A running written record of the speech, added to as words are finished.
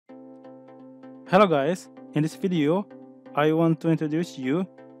Hello guys, in this video, I want to introduce you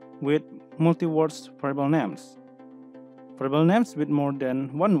with multi-words variable names. Variable names with more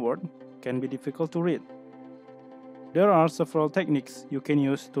than one word can be difficult to read. There are several techniques you can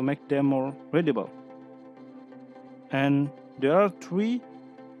use to make them more readable. And there are three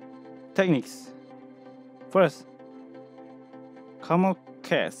techniques. First, camel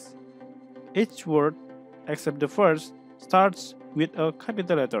case. Each word, except the first, starts with a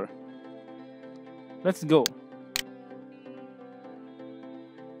capital letter. Let's go.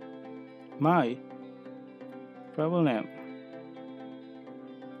 My variable name.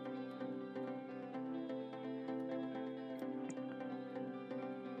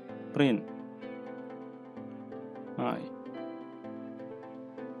 Print. My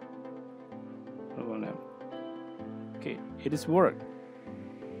variable name. Okay, it is work.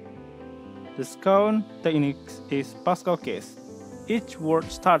 The second technique is Pascal case. Each word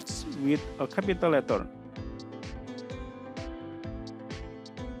starts with a capital letter.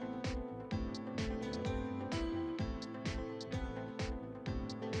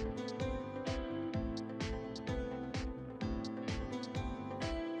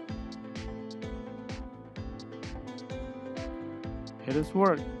 It is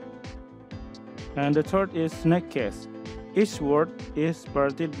word. And the third is snake case. Each word is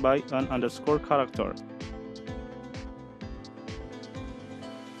separated by an underscore character.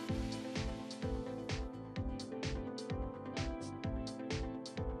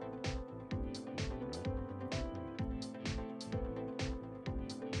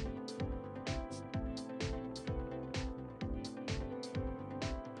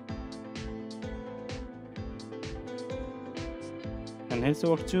 And here's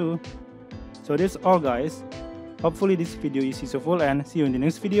the work too. So that's all guys. Hopefully this video is useful and see you in the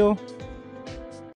next video.